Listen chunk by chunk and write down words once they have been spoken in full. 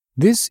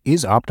This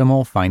is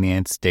Optimal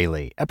Finance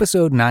Daily,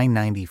 episode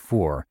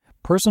 994,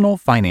 Personal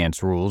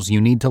Finance Rules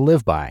You Need to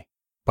Live by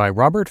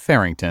Robert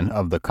Farrington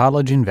of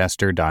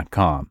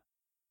thecollegeinvestor.com.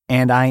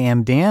 And I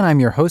am Dan. I'm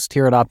your host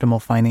here at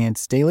Optimal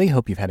Finance Daily.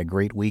 Hope you've had a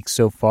great week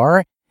so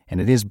far.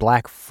 And it is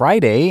Black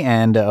Friday,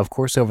 and of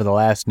course, over the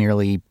last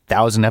nearly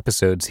 1,000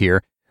 episodes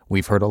here,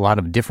 we've heard a lot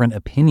of different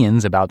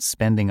opinions about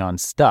spending on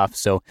stuff,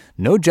 so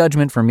no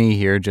judgment for me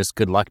here, just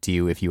good luck to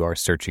you if you are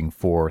searching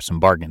for some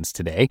bargains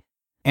today.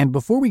 And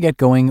before we get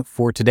going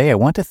for today, I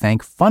want to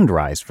thank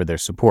Fundrise for their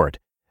support.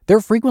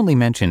 They're frequently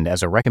mentioned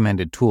as a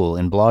recommended tool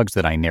in blogs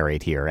that I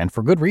narrate here, and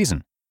for good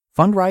reason.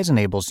 Fundrise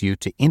enables you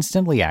to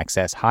instantly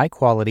access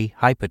high-quality,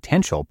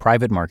 high-potential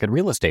private market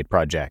real estate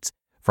projects,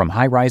 from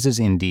high-rises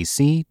in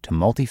D.C. to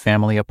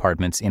multifamily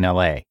apartments in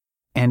L.A.,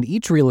 and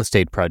each real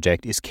estate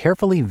project is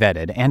carefully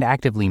vetted and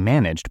actively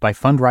managed by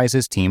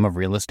Fundrise's team of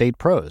real estate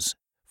pros.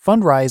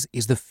 Fundrise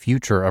is the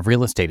future of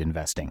real estate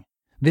investing.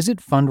 Visit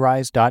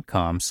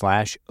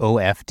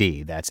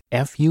fundrise.com/OFD. That's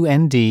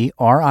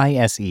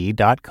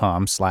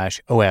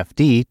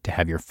FUNDRISE.com/OFD to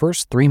have your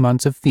first 3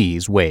 months of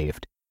fees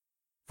waived.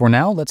 For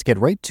now, let's get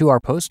right to our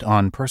post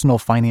on personal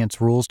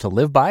finance rules to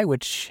live by,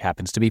 which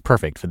happens to be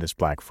perfect for this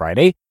Black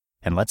Friday,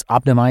 and let's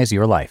optimize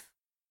your life.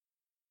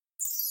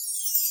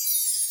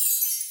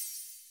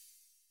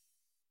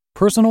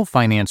 Personal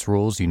Finance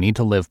Rules You Need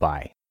to Live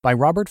by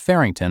Robert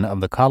Farrington of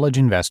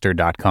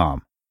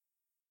thecollegeinvestor.com.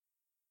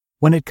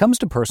 When it comes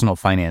to personal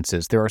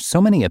finances, there are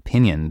so many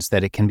opinions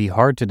that it can be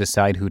hard to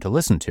decide who to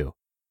listen to.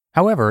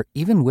 However,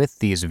 even with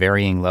these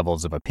varying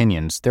levels of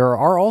opinions, there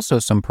are also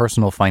some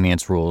personal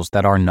finance rules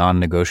that are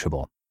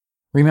non-negotiable.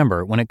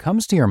 Remember, when it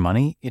comes to your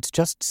money, it's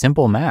just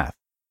simple math.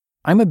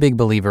 I'm a big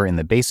believer in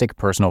the basic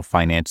personal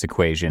finance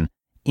equation,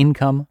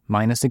 income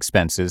minus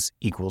expenses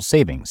equals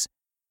savings.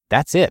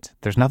 That's it.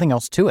 There's nothing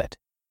else to it.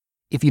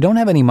 If you don't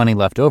have any money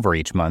left over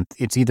each month,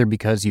 it's either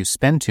because you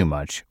spend too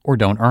much or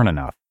don't earn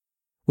enough.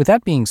 With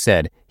that being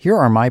said, here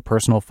are my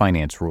personal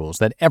finance rules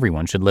that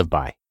everyone should live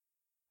by.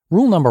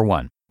 Rule number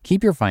 1,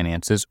 keep your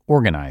finances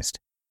organized.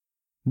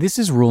 This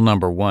is rule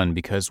number 1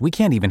 because we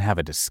can't even have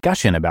a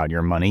discussion about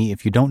your money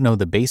if you don't know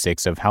the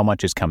basics of how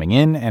much is coming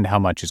in and how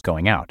much is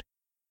going out.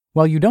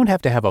 While you don't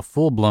have to have a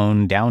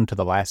full-blown,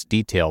 down-to-the-last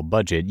detail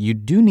budget, you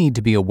do need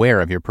to be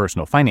aware of your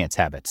personal finance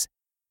habits.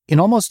 In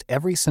almost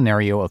every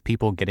scenario of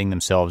people getting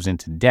themselves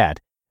into debt,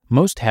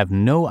 most have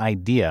no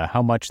idea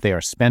how much they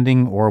are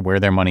spending or where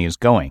their money is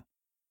going.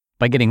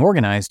 By getting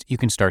organized, you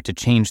can start to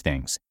change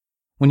things.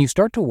 When you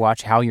start to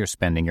watch how you're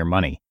spending your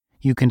money,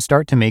 you can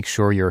start to make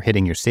sure you're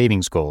hitting your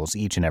savings goals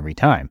each and every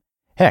time.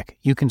 Heck,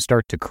 you can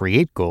start to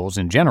create goals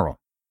in general.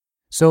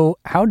 So,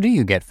 how do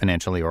you get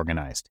financially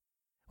organized?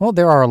 Well,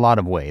 there are a lot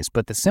of ways,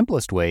 but the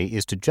simplest way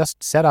is to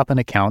just set up an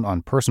account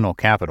on Personal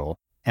Capital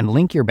and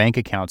link your bank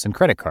accounts and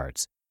credit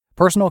cards.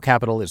 Personal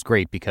Capital is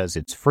great because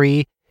it's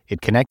free,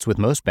 it connects with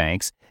most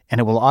banks,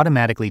 and it will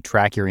automatically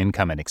track your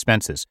income and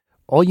expenses.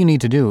 All you need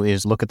to do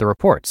is look at the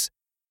reports.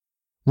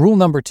 Rule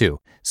number 2,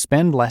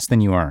 spend less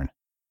than you earn.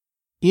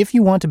 If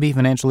you want to be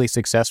financially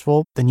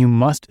successful, then you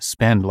must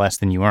spend less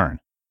than you earn.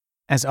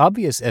 As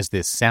obvious as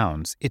this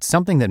sounds, it's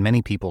something that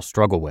many people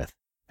struggle with.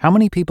 How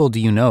many people do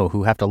you know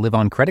who have to live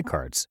on credit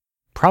cards?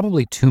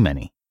 Probably too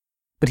many.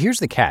 But here's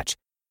the catch.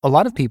 A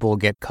lot of people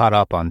get caught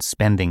up on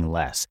spending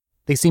less.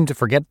 They seem to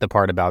forget the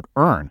part about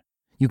earn.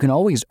 You can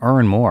always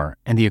earn more,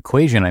 and the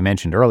equation I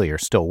mentioned earlier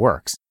still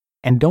works.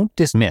 And don't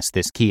dismiss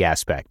this key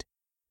aspect.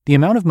 The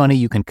amount of money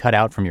you can cut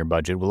out from your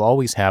budget will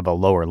always have a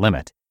lower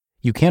limit.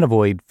 You can't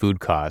avoid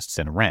food costs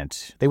and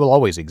rent. They will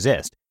always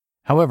exist.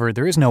 However,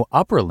 there is no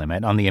upper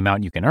limit on the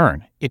amount you can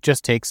earn. It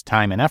just takes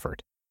time and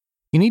effort.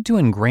 You need to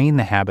ingrain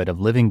the habit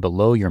of living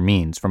below your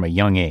means from a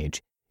young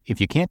age. If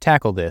you can't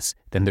tackle this,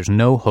 then there's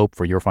no hope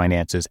for your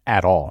finances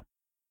at all.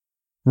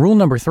 Rule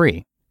number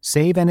 3,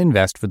 save and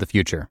invest for the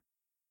future.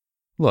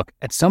 Look,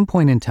 at some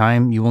point in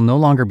time, you will no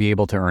longer be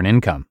able to earn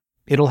income.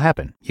 It'll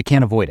happen. You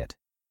can't avoid it.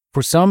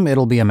 For some,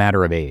 it'll be a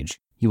matter of age.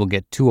 You will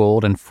get too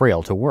old and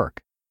frail to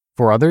work.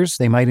 For others,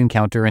 they might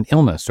encounter an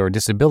illness or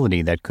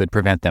disability that could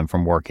prevent them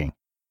from working.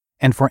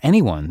 And for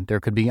anyone, there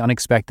could be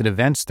unexpected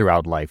events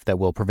throughout life that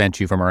will prevent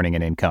you from earning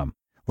an income,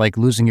 like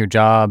losing your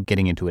job,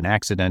 getting into an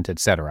accident,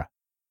 etc.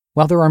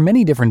 While there are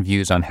many different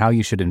views on how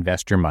you should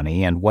invest your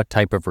money and what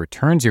type of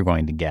returns you're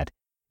going to get,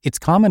 it's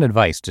common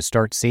advice to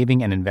start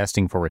saving and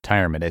investing for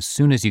retirement as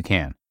soon as you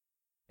can.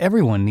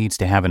 Everyone needs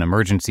to have an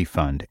emergency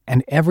fund,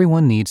 and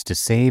everyone needs to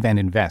save and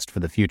invest for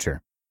the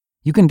future.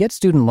 You can get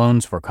student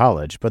loans for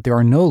college, but there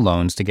are no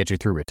loans to get you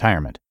through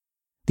retirement.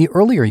 The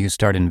earlier you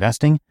start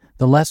investing,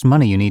 the less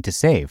money you need to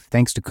save,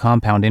 thanks to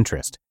compound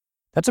interest.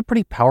 That's a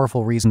pretty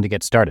powerful reason to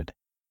get started.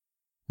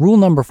 Rule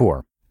number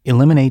 4,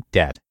 eliminate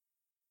debt.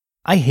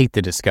 I hate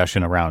the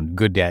discussion around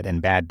good debt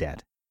and bad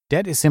debt.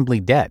 Debt is simply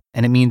debt,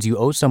 and it means you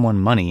owe someone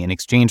money in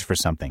exchange for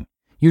something,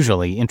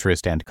 usually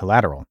interest and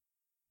collateral.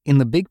 In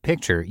the big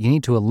picture, you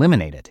need to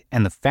eliminate it,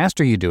 and the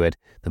faster you do it,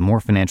 the more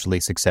financially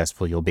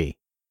successful you'll be.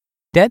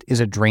 Debt is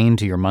a drain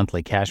to your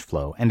monthly cash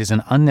flow and is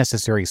an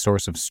unnecessary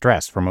source of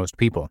stress for most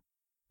people.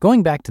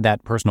 Going back to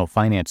that personal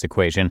finance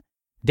equation,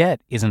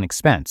 Debt is an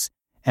expense,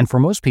 and for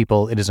most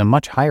people it is a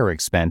much higher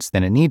expense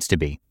than it needs to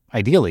be.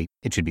 Ideally,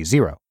 it should be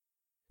zero.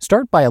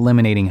 Start by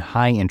eliminating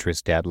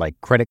high-interest debt like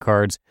credit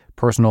cards,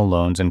 personal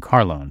loans, and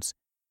car loans.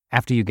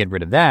 After you get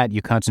rid of that,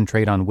 you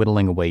concentrate on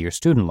whittling away your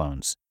student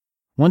loans.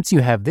 Once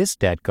you have this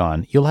debt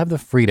gone, you'll have the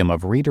freedom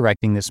of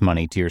redirecting this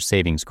money to your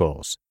savings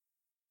goals.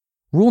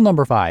 Rule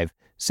number 5,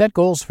 set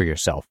goals for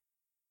yourself.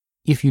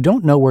 If you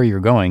don't know where you're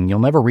going, you'll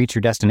never reach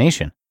your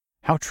destination.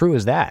 How true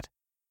is that?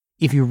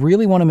 If you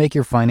really want to make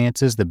your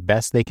finances the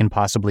best they can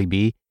possibly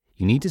be,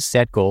 you need to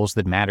set goals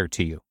that matter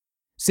to you.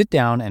 Sit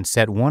down and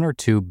set 1 or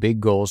 2 big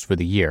goals for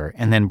the year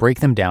and then break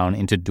them down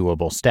into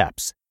doable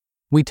steps.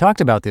 We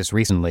talked about this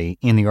recently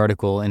in the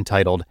article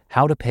entitled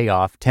How to Pay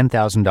Off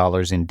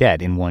 $10,000 in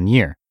Debt in 1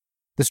 Year.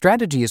 The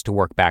strategy is to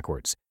work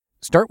backwards.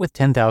 Start with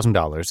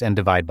 $10,000 and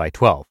divide by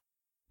 12.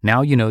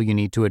 Now you know you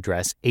need to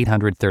address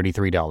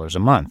 $833 a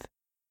month.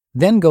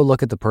 Then go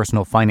look at the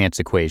personal finance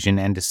equation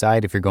and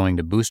decide if you're going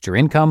to boost your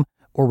income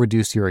or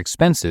reduce your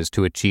expenses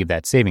to achieve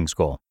that savings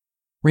goal.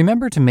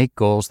 Remember to make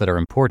goals that are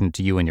important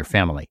to you and your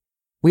family.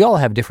 We all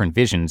have different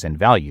visions and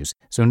values,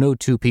 so no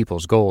two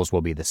people's goals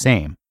will be the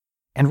same.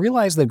 And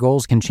realize that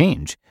goals can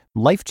change.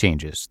 Life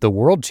changes, the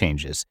world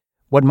changes.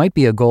 What might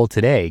be a goal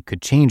today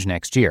could change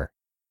next year.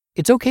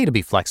 It's okay to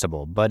be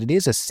flexible, but it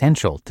is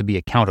essential to be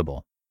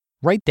accountable.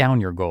 Write down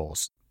your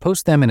goals,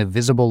 post them in a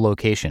visible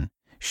location,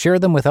 share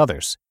them with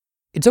others.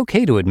 It's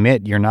okay to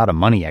admit you're not a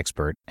money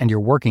expert and you're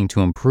working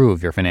to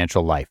improve your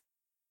financial life.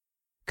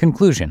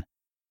 Conclusion.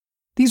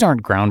 These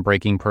aren't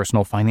groundbreaking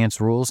personal finance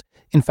rules.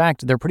 In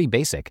fact, they're pretty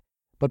basic.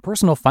 But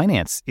personal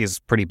finance is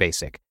pretty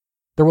basic.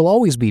 There will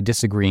always be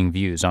disagreeing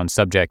views on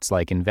subjects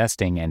like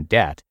investing and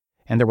debt,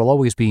 and there will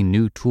always be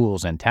new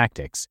tools and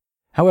tactics.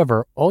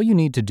 However, all you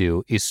need to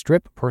do is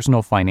strip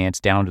personal finance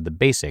down to the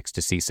basics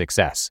to see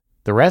success.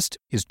 The rest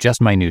is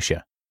just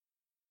minutia.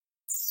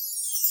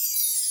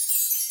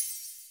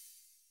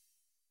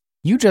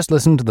 You just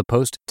listened to the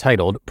post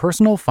titled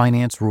Personal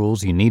Finance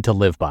Rules You Need to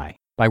Live by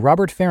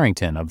Robert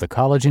Farrington of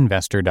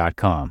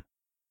thecollegeinvestor.com.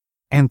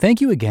 And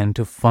thank you again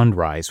to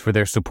Fundrise for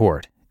their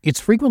support. It's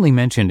frequently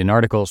mentioned in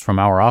articles from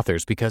our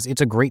authors because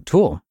it's a great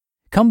tool.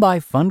 Come by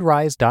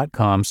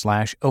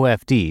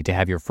fundrise.com/OFD to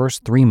have your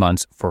first 3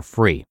 months for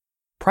free.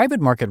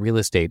 Private market real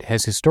estate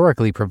has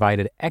historically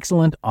provided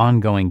excellent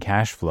ongoing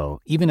cash flow,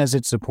 even as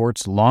it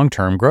supports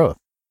long-term growth.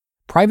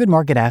 Private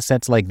market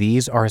assets like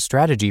these are a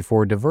strategy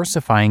for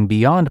diversifying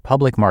beyond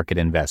public market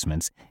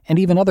investments and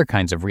even other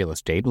kinds of real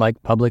estate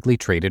like publicly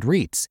traded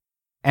REITs.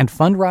 And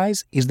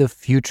Fundrise is the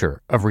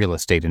future of real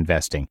estate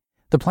investing.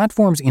 The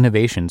platform's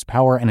innovations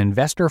power an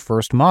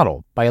investor-first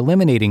model by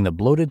eliminating the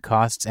bloated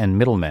costs and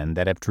middlemen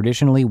that have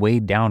traditionally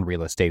weighed down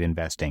real estate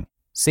investing,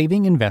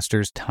 saving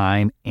investors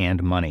time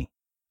and money.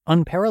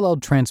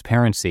 Unparalleled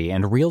transparency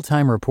and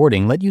real-time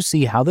reporting let you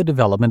see how the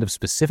development of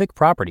specific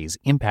properties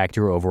impact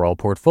your overall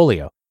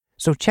portfolio.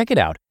 So check it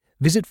out.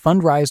 Visit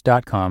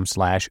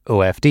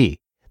fundrise.com/OFD.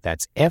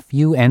 That's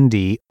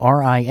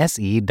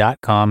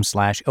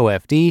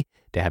fundrise.com/OFD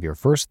to have your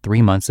first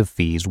 3 months of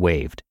fees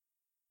waived.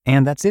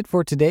 And that's it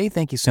for today.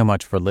 Thank you so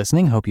much for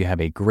listening. Hope you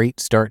have a great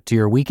start to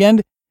your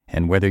weekend.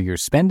 And whether you're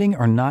spending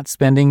or not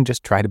spending,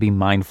 just try to be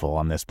mindful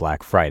on this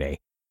Black Friday.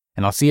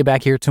 And I'll see you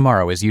back here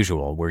tomorrow as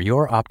usual, where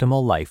your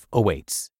optimal life awaits.